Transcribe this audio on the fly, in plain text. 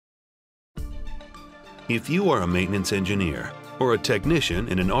If you are a maintenance engineer or a technician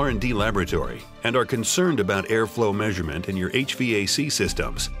in an R&D laboratory and are concerned about airflow measurement in your HVAC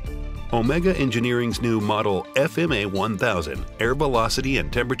systems, Omega Engineering's new model FMA1000 Air Velocity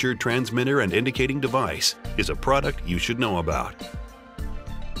and Temperature Transmitter and Indicating Device is a product you should know about.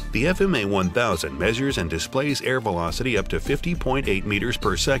 The FMA1000 measures and displays air velocity up to 50.8 meters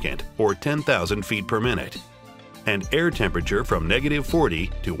per second or 10,000 feet per minute, and air temperature from -40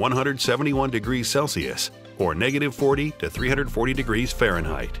 to 171 degrees Celsius or -40 to 340 degrees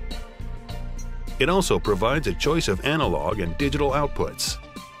Fahrenheit. It also provides a choice of analog and digital outputs.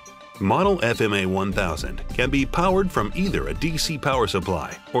 Model FMA1000 can be powered from either a DC power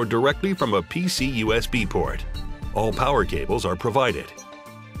supply or directly from a PC USB port. All power cables are provided.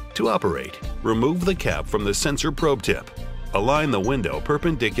 To operate, remove the cap from the sensor probe tip, align the window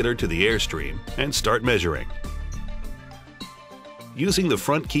perpendicular to the airstream, and start measuring. Using the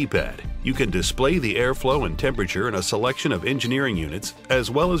front keypad, you can display the airflow and temperature in a selection of engineering units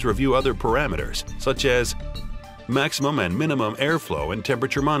as well as review other parameters such as maximum and minimum airflow and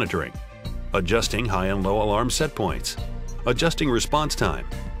temperature monitoring, adjusting high and low alarm set points, adjusting response time,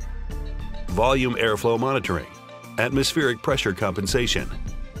 volume airflow monitoring, atmospheric pressure compensation.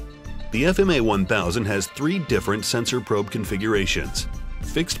 The FMA1000 has 3 different sensor probe configurations: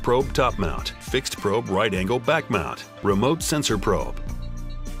 fixed probe top mount, fixed probe right angle back mount, remote sensor probe.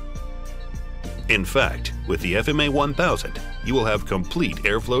 In fact, with the FMA1000, you will have complete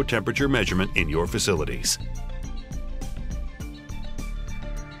airflow temperature measurement in your facilities.